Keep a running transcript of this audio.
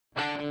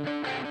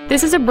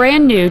This is a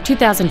brand new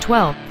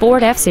 2012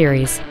 Ford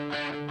F-Series.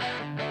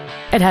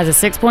 It has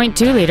a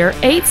 6.2-liter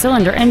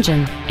 8-cylinder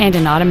engine and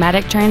an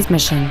automatic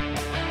transmission.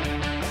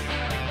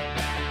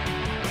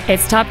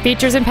 Its top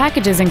features and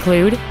packages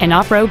include an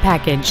off-road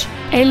package,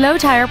 a low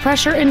tire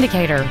pressure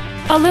indicator,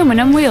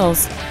 aluminum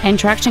wheels, and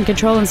traction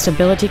control and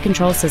stability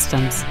control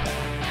systems.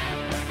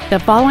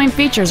 The following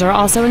features are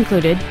also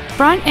included: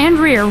 front and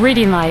rear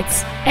reading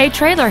lights, a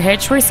trailer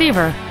hitch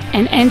receiver,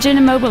 an engine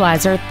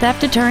immobilizer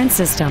theft deterrent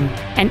system,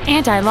 an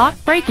anti-lock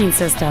braking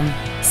system,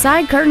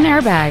 side curtain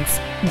airbags,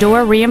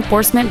 door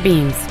reinforcement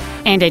beams,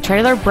 and a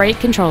trailer brake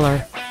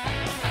controller.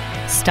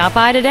 Stop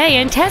by today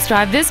and test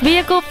drive this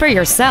vehicle for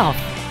yourself.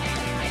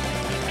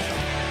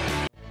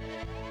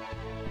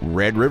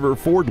 Red River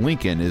Ford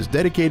Lincoln is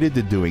dedicated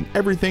to doing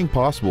everything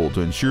possible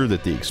to ensure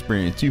that the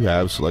experience you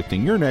have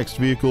selecting your next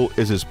vehicle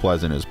is as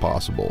pleasant as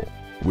possible.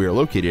 We are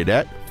located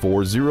at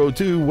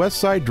 402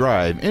 Westside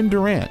Drive in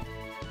Durant.